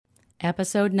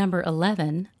Episode number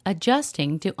 11,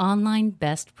 Adjusting to Online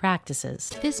Best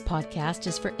Practices. This podcast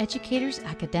is for educators,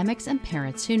 academics, and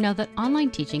parents who know that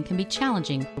online teaching can be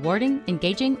challenging, rewarding,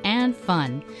 engaging, and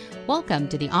fun. Welcome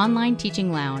to the Online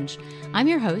Teaching Lounge. I'm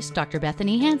your host, Dr.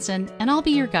 Bethany Hansen, and I'll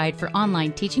be your guide for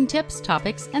online teaching tips,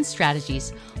 topics, and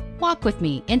strategies. Walk with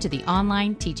me into the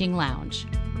Online Teaching Lounge.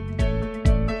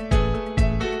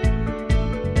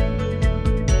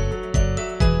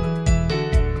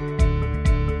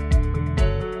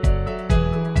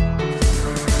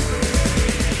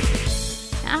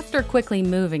 After quickly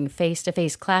moving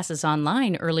face-to-face classes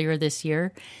online earlier this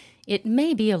year, it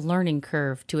may be a learning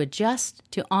curve to adjust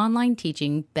to online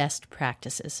teaching best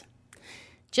practices.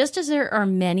 Just as there are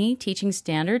many teaching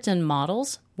standards and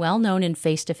models well known in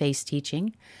face-to-face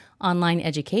teaching, online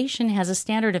education has a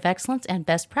standard of excellence and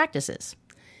best practices.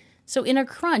 So in a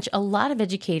crunch, a lot of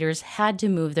educators had to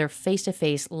move their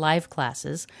face-to-face live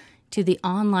classes to the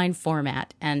online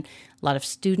format, and a lot of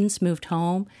students moved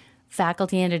home.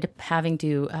 Faculty ended up having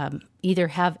to either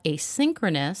have a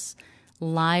synchronous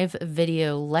live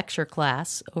video lecture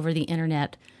class over the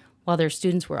internet while their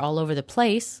students were all over the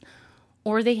place,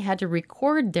 or they had to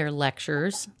record their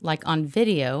lectures like on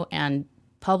video and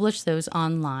publish those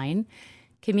online,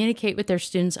 communicate with their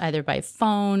students either by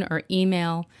phone or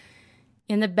email.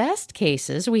 In the best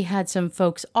cases, we had some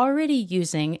folks already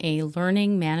using a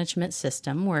learning management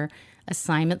system where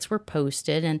assignments were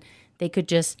posted and they could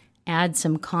just add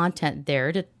some content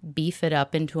there to beef it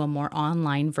up into a more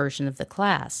online version of the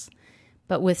class.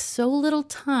 But with so little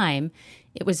time,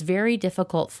 it was very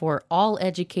difficult for all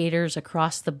educators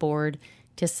across the board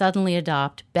to suddenly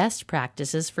adopt best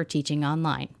practices for teaching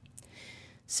online.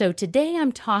 So today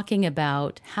I'm talking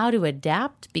about how to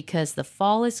adapt because the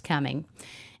fall is coming,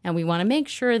 and we want to make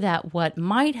sure that what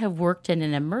might have worked in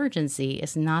an emergency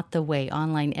is not the way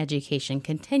online education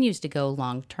continues to go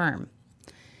long term.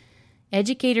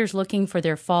 Educators looking for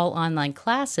their fall online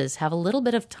classes have a little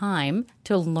bit of time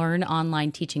to learn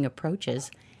online teaching approaches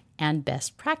and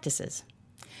best practices.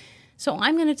 So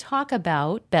I'm going to talk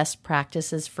about best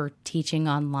practices for teaching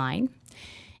online.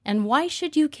 And why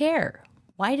should you care?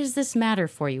 Why does this matter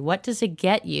for you? What does it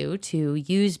get you to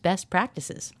use best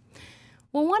practices?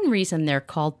 Well, one reason they're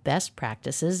called best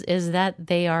practices is that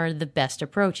they are the best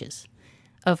approaches.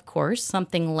 Of course,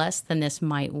 something less than this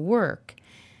might work.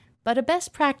 But a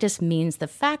best practice means the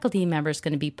faculty member is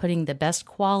going to be putting the best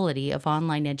quality of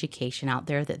online education out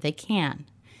there that they can.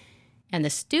 And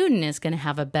the student is going to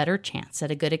have a better chance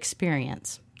at a good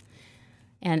experience.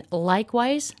 And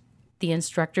likewise, the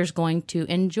instructor is going to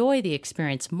enjoy the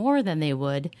experience more than they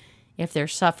would if they're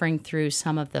suffering through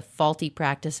some of the faulty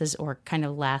practices or kind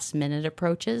of last-minute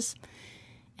approaches.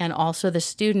 And also the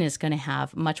student is going to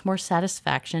have much more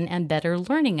satisfaction and better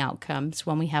learning outcomes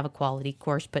when we have a quality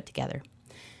course put together.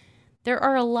 There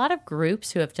are a lot of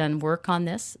groups who have done work on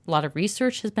this. A lot of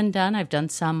research has been done. I've done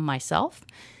some myself,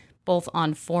 both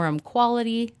on forum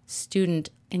quality,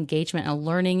 student engagement and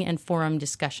learning, and forum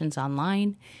discussions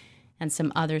online, and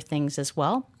some other things as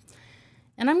well.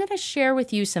 And I'm going to share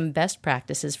with you some best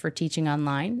practices for teaching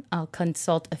online. I'll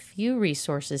consult a few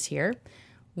resources here.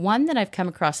 One that I've come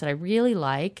across that I really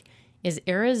like is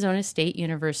Arizona State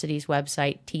University's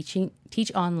website,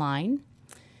 Teach Online.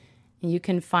 You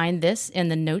can find this in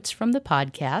the notes from the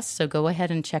podcast, so go ahead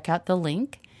and check out the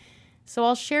link. So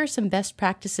I'll share some best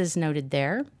practices noted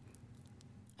there.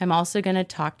 I'm also going to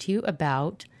talk to you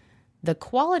about the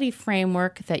quality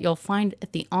framework that you'll find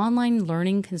at the Online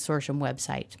Learning Consortium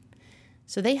website.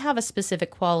 So they have a specific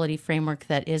quality framework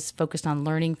that is focused on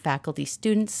learning, faculty,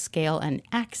 students, scale, and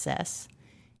access.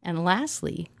 And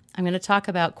lastly, I'm going to talk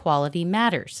about Quality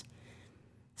Matters.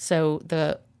 So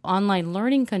the Online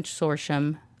Learning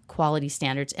Consortium quality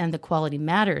standards and the Quality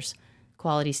Matters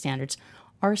quality standards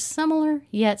are similar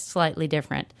yet slightly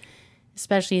different,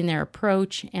 especially in their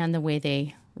approach and the way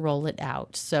they roll it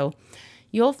out. So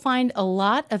you'll find a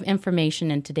lot of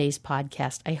information in today's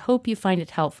podcast. I hope you find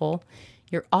it helpful.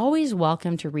 You're always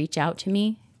welcome to reach out to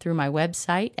me through my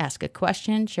website, ask a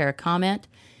question, share a comment.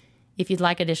 If you'd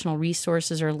like additional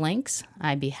resources or links,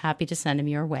 I'd be happy to send them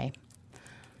your way.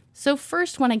 So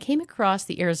first, when I came across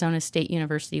the Arizona State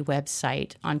University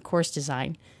website on course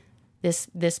design, this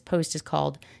post is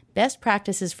called Best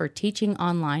Practices for Teaching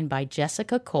Online by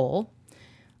Jessica Cole,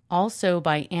 also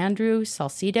by Andrew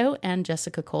Salcido and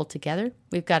Jessica Cole together.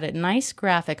 We've got a nice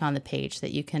graphic on the page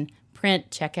that you can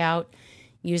print, check out,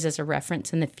 use as a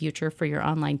reference in the future for your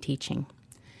online teaching.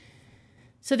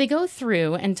 So they go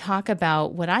through and talk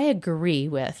about what I agree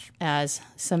with as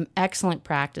some excellent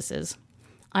practices.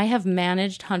 I have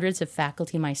managed hundreds of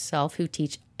faculty myself who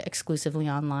teach exclusively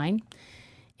online,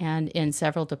 and in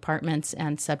several departments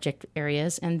and subject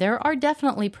areas, and there are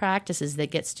definitely practices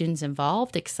that get students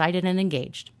involved, excited, and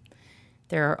engaged.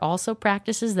 There are also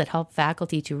practices that help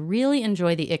faculty to really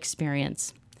enjoy the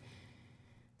experience.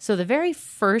 So the very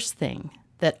first thing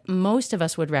that most of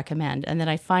us would recommend, and that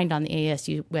I find on the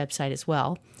ASU website as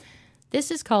well, this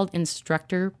is called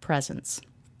instructor presence.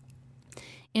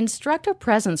 Instructor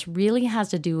presence really has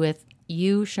to do with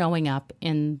you showing up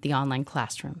in the online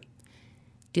classroom.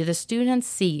 Do the students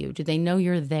see you? Do they know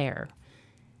you're there?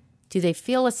 Do they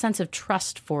feel a sense of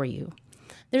trust for you?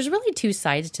 There's really two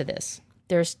sides to this.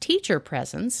 There's teacher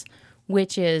presence,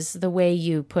 which is the way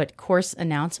you put course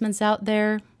announcements out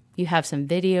there. You have some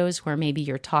videos where maybe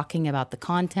you're talking about the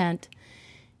content.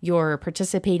 You're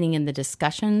participating in the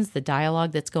discussions, the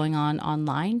dialogue that's going on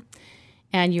online,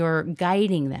 and you're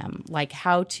guiding them, like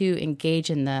how to engage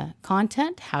in the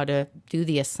content, how to do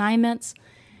the assignments,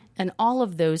 and all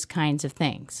of those kinds of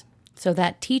things. So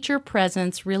that teacher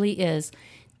presence really is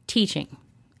teaching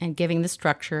and giving the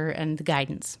structure and the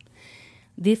guidance.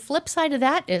 The flip side of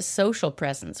that is social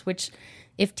presence, which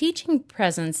if teaching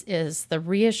presence is the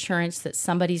reassurance that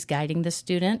somebody's guiding the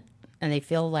student and they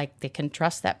feel like they can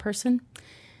trust that person,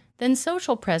 then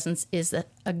social presence is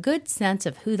a good sense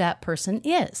of who that person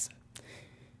is.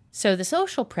 So the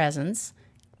social presence,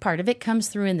 part of it comes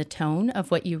through in the tone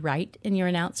of what you write in your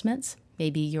announcements.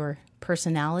 Maybe your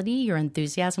personality, your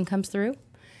enthusiasm comes through.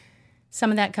 Some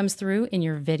of that comes through in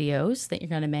your videos that you're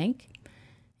going to make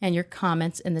and your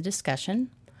comments in the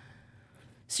discussion.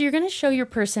 So you're going to show your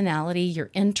personality, your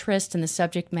interest in the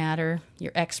subject matter,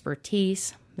 your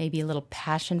expertise, maybe a little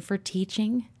passion for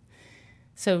teaching.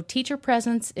 So teacher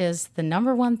presence is the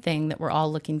number one thing that we're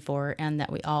all looking for and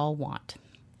that we all want.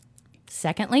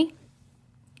 Secondly,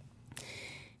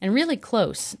 and really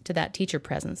close to that teacher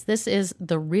presence, this is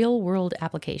the real-world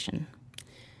application.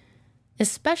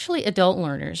 Especially adult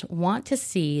learners want to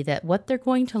see that what they're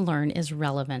going to learn is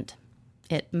relevant.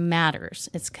 It matters.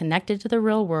 It's connected to the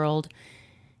real world,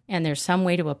 and there's some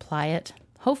way to apply it,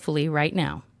 hopefully right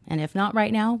now. And if not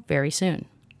right now, very soon.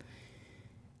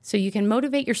 So you can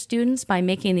motivate your students by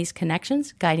making these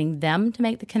connections, guiding them to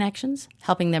make the connections,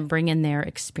 helping them bring in their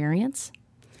experience,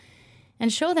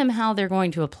 and show them how they're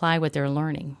going to apply what they're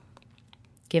learning.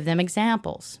 Give them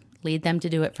examples. Lead them to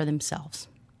do it for themselves.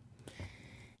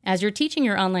 As you're teaching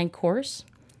your online course,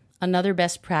 another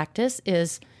best practice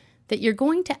is that you're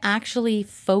going to actually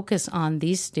focus on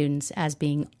these students as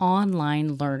being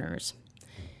online learners.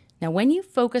 Now, when you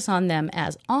focus on them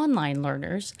as online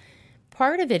learners,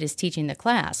 part of it is teaching the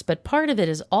class, but part of it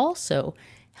is also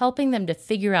helping them to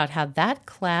figure out how that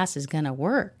class is going to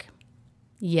work.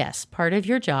 Yes, part of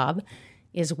your job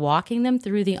is walking them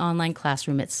through the online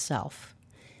classroom itself.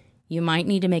 You might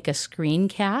need to make a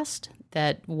screencast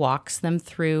that walks them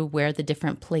through where the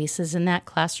different places in that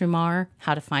classroom are,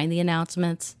 how to find the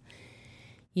announcements.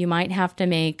 You might have to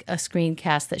make a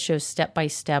screencast that shows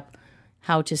step-by-step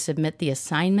how to submit the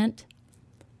assignment.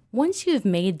 Once you've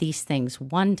made these things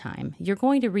one time, you're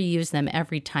going to reuse them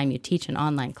every time you teach an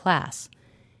online class.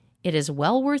 It is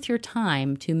well worth your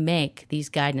time to make these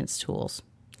guidance tools.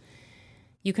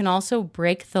 You can also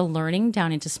break the learning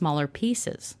down into smaller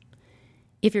pieces.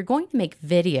 If you're going to make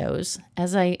videos,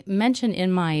 as I mentioned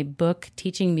in my book,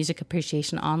 Teaching Music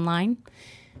Appreciation Online,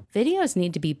 videos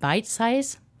need to be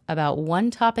bite-sized, about one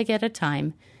topic at a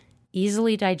time,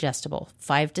 easily digestible,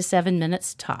 5 to 7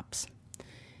 minutes tops.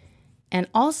 And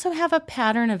also have a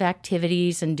pattern of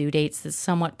activities and due dates that's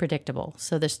somewhat predictable,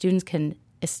 so the students can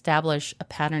establish a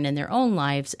pattern in their own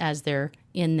lives as they're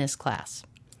in this class.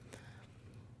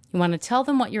 You want to tell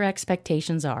them what your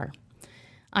expectations are.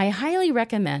 I highly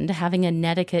recommend having a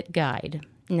netiquette guide.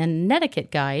 And a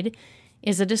netiquette guide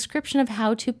is a description of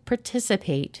how to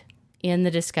participate in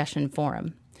the discussion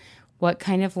forum. What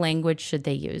kind of language should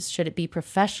they use? Should it be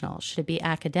professional? Should it be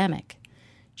academic?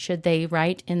 Should they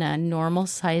write in a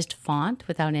normal-sized font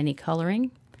without any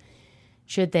coloring?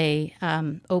 Should they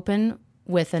open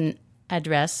with an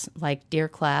address like Dear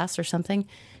Class or something?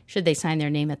 Should they sign their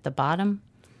name at the bottom?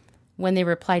 When they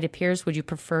reply to peers, would you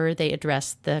prefer they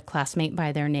address the classmate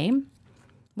by their name?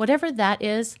 Whatever that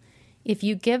is, if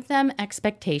you give them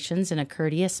expectations in a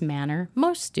courteous manner,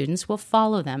 most students will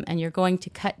follow them, and you're going to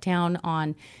cut down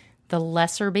on the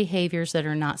lesser behaviors that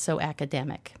are not so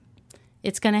academic.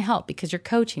 It's going to help because you're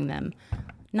coaching them,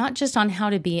 not just on how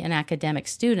to be an academic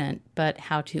student, but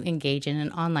how to engage in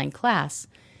an online class,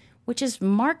 which is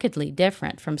markedly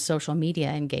different from social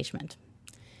media engagement.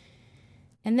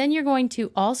 And then you're going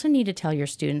to also need to tell your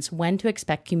students when to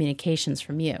expect communications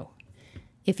from you.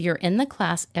 If you're in the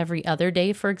class every other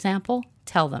day, for example,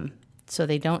 tell them so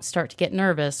they don't start to get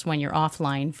nervous when you're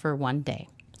offline for one day.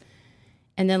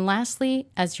 And then lastly,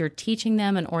 as you're teaching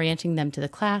them and orienting them to the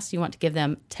class, you want to give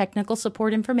them technical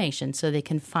support information so they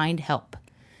can find help.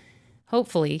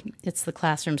 Hopefully, it's the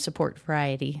classroom support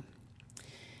variety.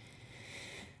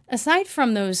 Aside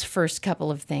from those first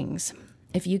couple of things,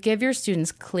 if you give your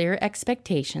students clear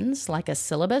expectations, like a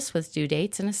syllabus with due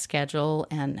dates and a schedule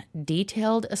and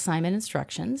detailed assignment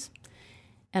instructions,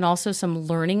 and also some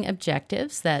learning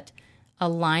objectives that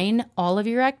align all of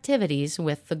your activities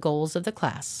with the goals of the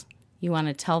class, you want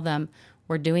to tell them,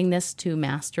 we're doing this to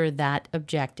master that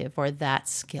objective or that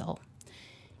skill.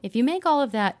 If you make all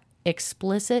of that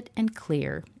explicit and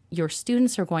clear, your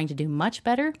students are going to do much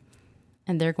better,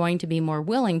 and they're going to be more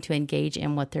willing to engage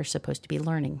in what they're supposed to be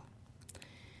learning.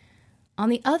 On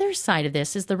the other side of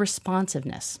this is the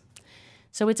responsiveness.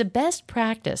 So it's a best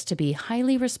practice to be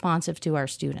highly responsive to our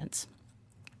students.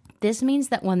 This means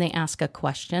that when they ask a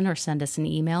question or send us an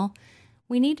email,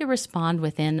 we need to respond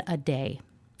within a day.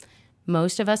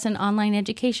 Most of us in online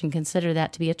education consider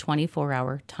that to be a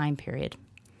 24-hour time period.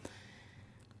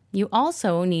 You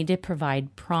also need to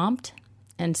provide prompt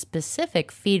and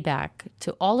specific feedback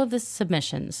to all of the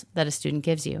submissions that a student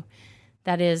gives you.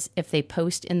 That is, if they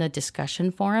post in the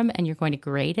discussion forum and you're going to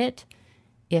grade it,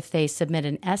 if they submit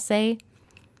an essay,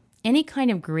 any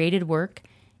kind of graded work,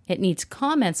 it needs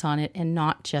comments on it and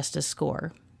not just a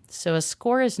score. So a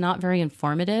score is not very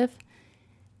informative.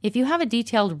 If you have a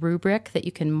detailed rubric that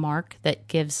you can mark that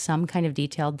gives some kind of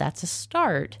detail, that's a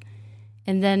start.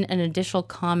 And then an additional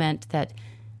comment that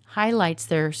highlights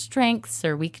their strengths,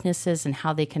 their weaknesses, and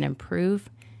how they can improve.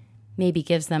 Maybe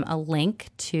gives them a link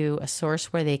to a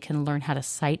source where they can learn how to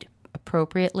cite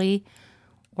appropriately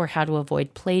or how to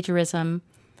avoid plagiarism.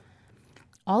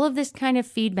 All of this kind of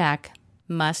feedback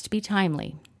must be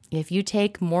timely. If you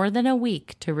take more than a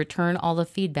week to return all the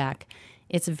feedback,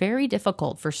 it's very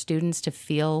difficult for students to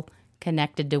feel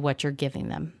connected to what you're giving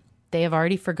them. They have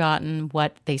already forgotten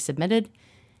what they submitted,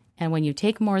 and when you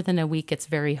take more than a week, it's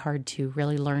very hard to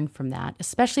really learn from that,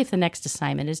 especially if the next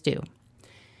assignment is due.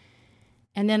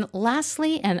 And then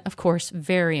lastly, and of course,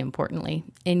 very importantly,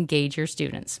 engage your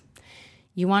students.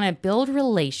 You want to build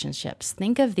relationships.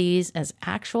 Think of these as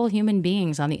actual human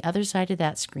beings on the other side of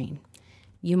that screen.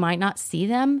 You might not see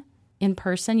them in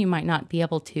person. You might not be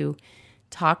able to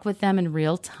talk with them in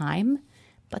real time,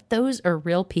 but those are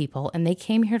real people and they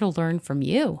came here to learn from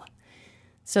you.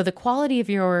 So the quality of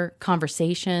your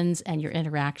conversations and your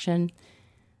interaction,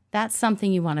 that's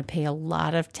something you want to pay a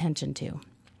lot of attention to.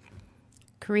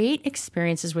 Create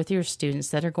experiences with your students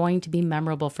that are going to be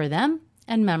memorable for them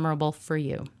and memorable for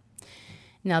you.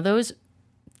 Now, those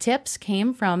tips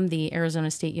came from the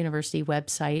Arizona State University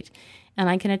website, and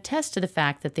I can attest to the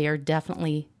fact that they are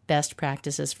definitely best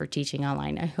practices for teaching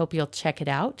online. I hope you'll check it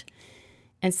out.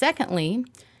 And secondly,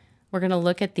 we're going to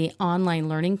look at the Online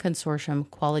Learning Consortium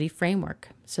Quality Framework.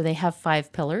 So they have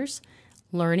 5 pillars: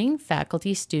 learning,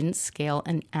 faculty, students, scale,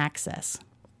 and access.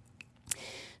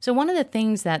 So one of the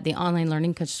things that the Online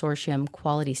Learning Consortium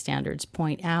quality standards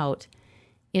point out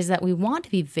is that we want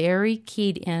to be very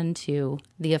keyed into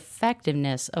the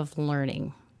effectiveness of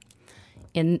learning.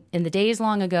 In the days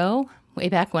long ago, way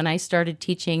back when I started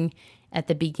teaching at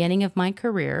the beginning of my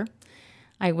career,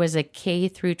 I was a K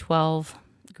through 12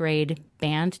 grade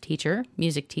band teacher,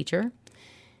 music teacher,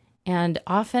 and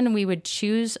often we would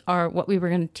choose what we were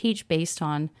going to teach based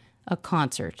on a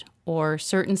concert or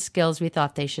certain skills we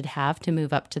thought they should have to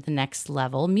move up to the next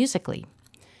level musically.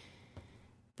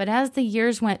 But as the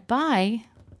years went by,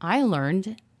 I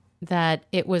learned that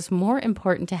it was more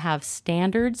important to have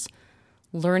standards,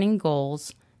 learning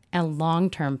goals, and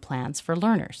long-term plans for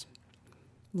learners.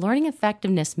 Learning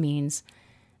effectiveness means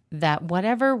that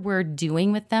whatever we're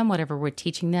doing with them, whatever we're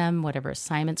teaching them, whatever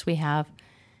assignments we have,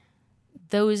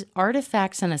 those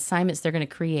artifacts and assignments they're going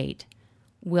to create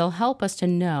will help us to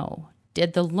know,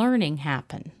 did the learning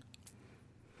happen?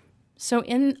 So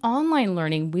in online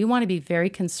learning, we want to be very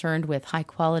concerned with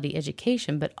high-quality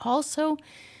education, but also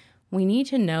we need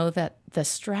to know that the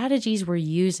strategies we're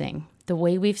using, the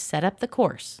way we've set up the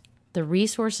course, the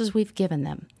resources we've given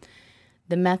them,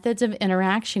 the methods of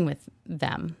interaction with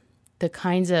them, the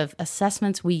kinds of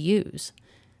assessments we use,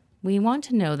 we want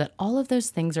to know that all of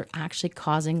those things are actually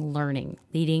causing learning,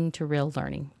 leading to real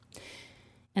learning.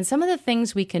 And some of the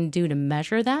things we can do to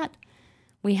measure that,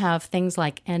 we have things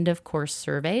like end-of-course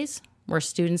surveys where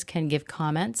students can give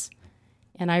comments,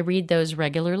 and I read those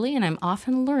regularly, and I'm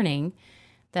often learning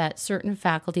that certain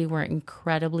faculty were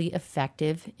incredibly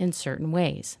effective in certain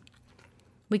ways.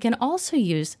 We can also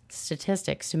use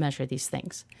statistics to measure these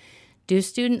things. Do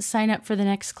students sign up for the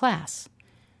next class?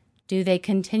 Do they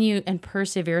continue and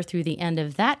persevere through the end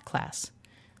of that class?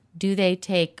 Do they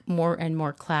take more and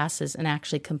more classes and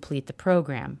actually complete the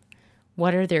program?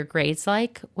 What are their grades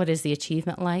like? What is the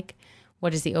achievement like?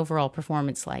 What is the overall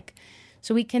performance like?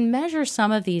 So we can measure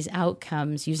some of these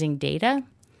outcomes using data,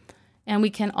 and we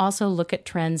can also look at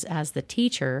trends as the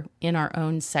teacher in our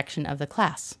own section of the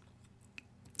class.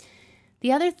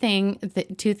 The other thing, the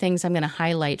two things I'm going to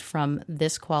highlight from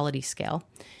this quality scale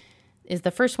is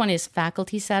the first one is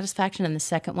faculty satisfaction and the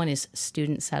second one is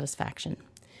student satisfaction.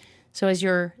 So as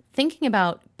you're thinking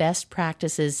about best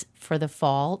practices for the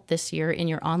fall this year in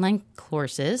your online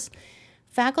courses,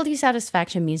 faculty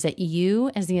satisfaction means that you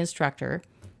as the instructor,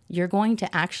 you're going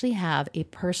to actually have a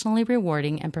personally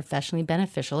rewarding and professionally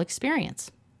beneficial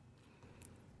experience.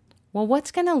 Well,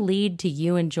 what's going to lead to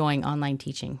you enjoying online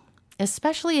teaching,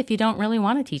 especially if you don't really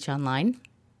want to teach online?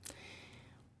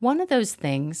 One of those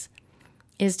things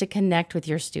is to connect with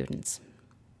your students.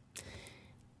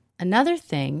 Another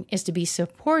thing is to be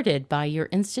supported by your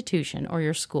institution or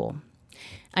your school.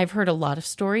 I've heard a lot of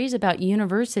stories about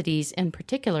universities in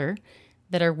particular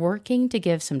that are working to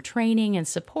give some training and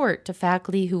support to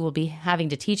faculty who will be having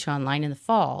to teach online in the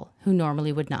fall who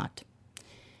normally would not.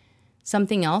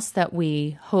 Something else that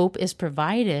we hope is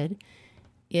provided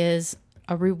is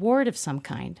a reward of some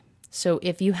kind. So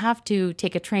if you have to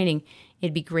take a training,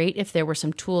 it'd be great if there were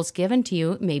some tools given to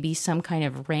you, maybe some kind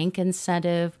of rank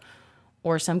incentive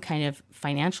or some kind of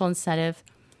financial incentive.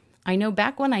 I know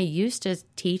back when I used to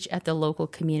teach at the local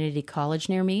community college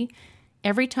near me,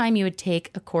 every time you would take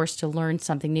a course to learn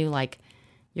something new, like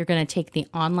you're going to take the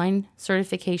online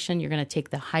certification, you're going to take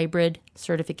the hybrid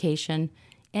certification,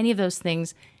 any of those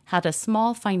things had a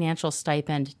small financial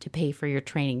stipend to pay for your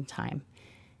training time.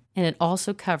 And it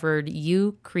also covered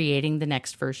you creating the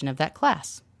next version of that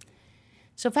class.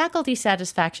 So faculty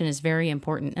satisfaction is very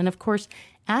important. And of course,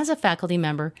 as a faculty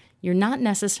member, you're not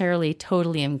necessarily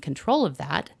totally in control of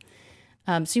that.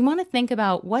 So you want to think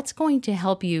about what's going to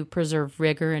help you preserve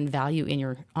rigor and value in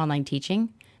your online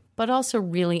teaching, but also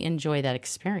really enjoy that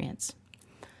experience.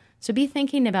 So be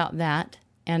thinking about that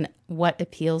and what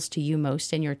appeals to you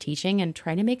most in your teaching and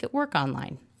try to make it work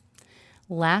online.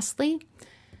 Lastly,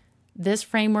 this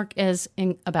framework is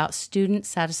about student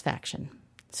satisfaction.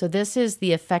 So this is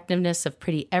the effectiveness of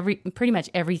pretty much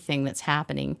everything that's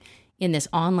happening in this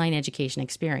online education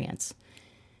experience.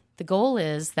 The goal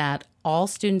is that all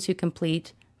students who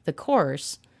complete the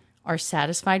course are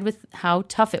satisfied with how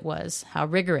tough it was, how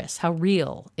rigorous, how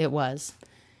real it was,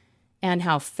 and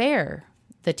how fair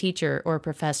the teacher or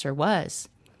professor was,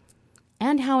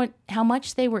 and how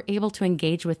much they were able to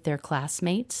engage with their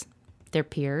classmates, their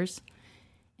peers,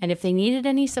 and if they needed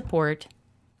any support,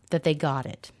 that they got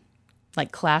it,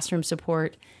 like classroom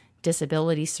support,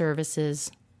 disability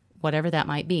services, whatever that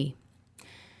might be.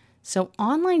 So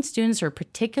online students are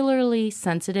particularly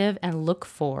sensitive and look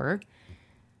for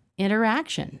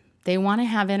interaction. They want to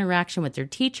have interaction with their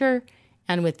teacher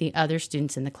and with the other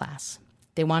students in the class.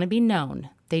 They want to be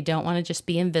known. They don't want to just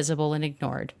be invisible and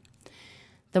ignored.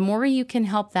 The more you can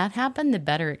help that happen, the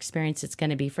better experience it's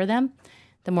going to be for them,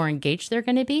 the more engaged they're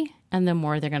going to be, and the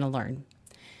more they're going to learn.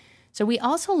 So we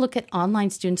also look at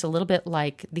online students a little bit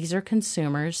like these are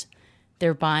consumers.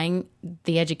 They're buying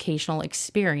the educational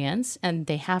experience and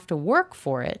they have to work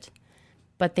for it,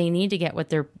 but they need to get what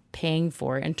they're paying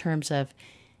for in terms of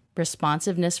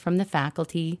responsiveness from the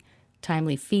faculty,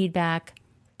 timely feedback,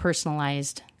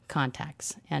 personalized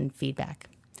contacts and feedback.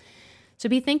 So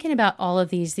be thinking about all of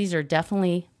these. These are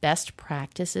definitely best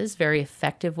practices, very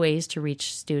effective ways to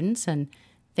reach students, and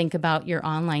think about your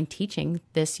online teaching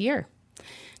this year.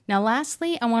 Now,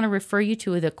 lastly, I want to refer you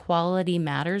to the Quality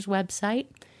Matters website.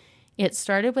 It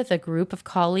started with a group of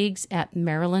colleagues at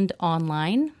Maryland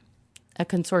Online, a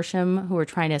consortium who were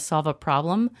trying to solve a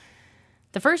problem.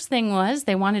 The first thing was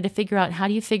they wanted to figure out how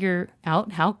do you figure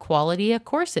out how quality a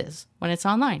course is when it's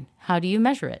online? How do you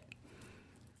measure it?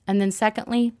 And then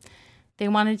secondly, they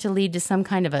wanted to lead to some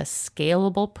kind of a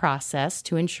scalable process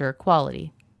to ensure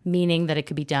quality, meaning that it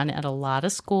could be done at a lot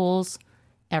of schools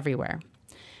everywhere.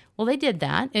 Well, they did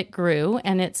that. It grew,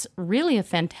 and it's really a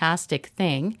fantastic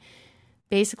thing.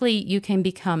 Basically, you can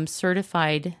become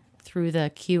certified through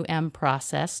the QM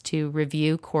process to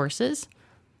review courses,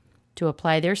 to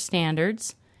apply their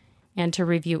standards, and to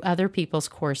review other people's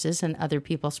courses and other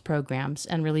people's programs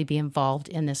and really be involved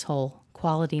in this whole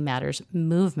Quality Matters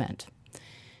movement.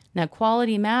 Now,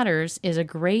 Quality Matters is a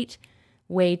great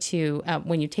way to,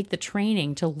 when you take the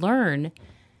training, to learn,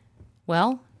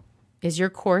 well, is your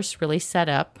course really set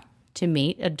up to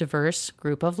meet a diverse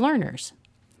group of learners?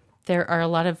 There are a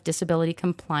lot of disability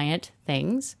compliant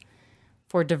things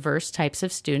for diverse types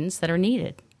of students that are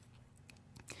needed.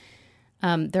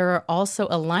 There are also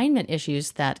alignment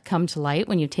issues that come to light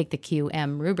when you take the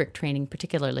QM rubric training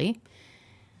particularly.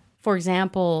 For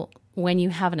example, when you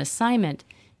have an assignment,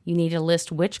 you need to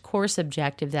list which course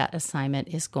objective that assignment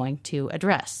is going to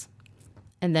address.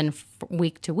 And then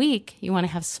week to week, you want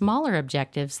to have smaller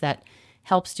objectives that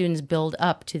help students build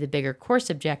up to the bigger course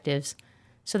objectives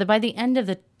so that by the end of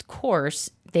the course,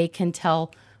 they can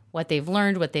tell what they've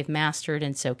learned, what they've mastered,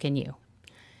 and so can you.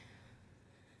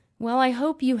 Well, I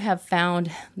hope you have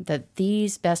found that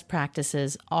these best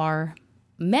practices are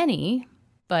many,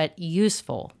 but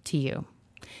useful to you.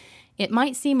 It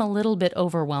might seem a little bit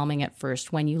overwhelming at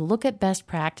first when you look at best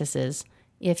practices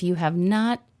if you have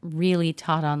not really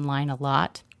taught online a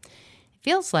lot. It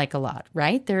feels like a lot,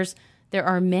 right? There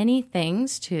are many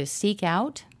things to seek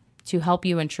out to help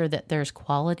you ensure that there's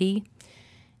quality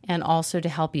and also to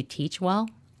help you teach well.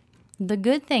 The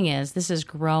good thing is this is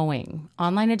growing.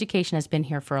 Online education has been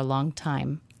here for a long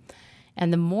time.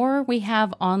 And the more we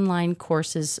have online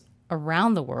courses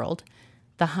around the world,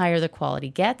 the higher the quality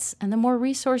gets and the more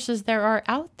resources there are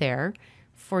out there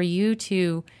for you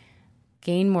to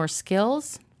gain more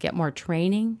skills, get more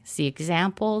training, see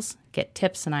examples, get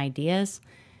tips and ideas,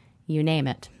 you name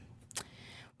it.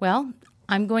 Well,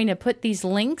 I'm going to put these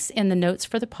links in the notes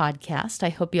for the podcast. I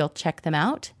hope you'll check them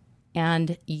out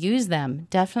and use them.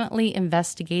 Definitely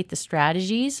investigate the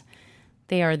strategies.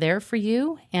 They are there for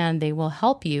you, and they will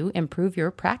help you improve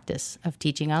your practice of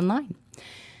teaching online.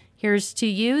 Here's to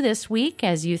you this week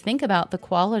as you think about the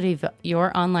quality of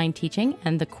your online teaching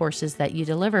and the courses that you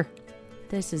deliver.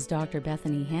 This is Dr.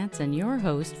 Bethany Hansen, your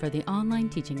host for the Online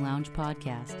Teaching Lounge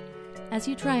podcast. As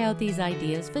you try out these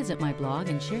ideas, visit my blog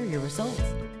and share your results.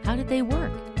 How did they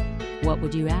work? What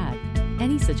would you add?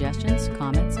 Any suggestions,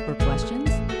 comments, or questions?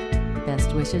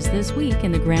 Best wishes this week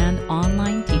in the grand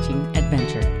online teaching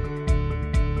adventure.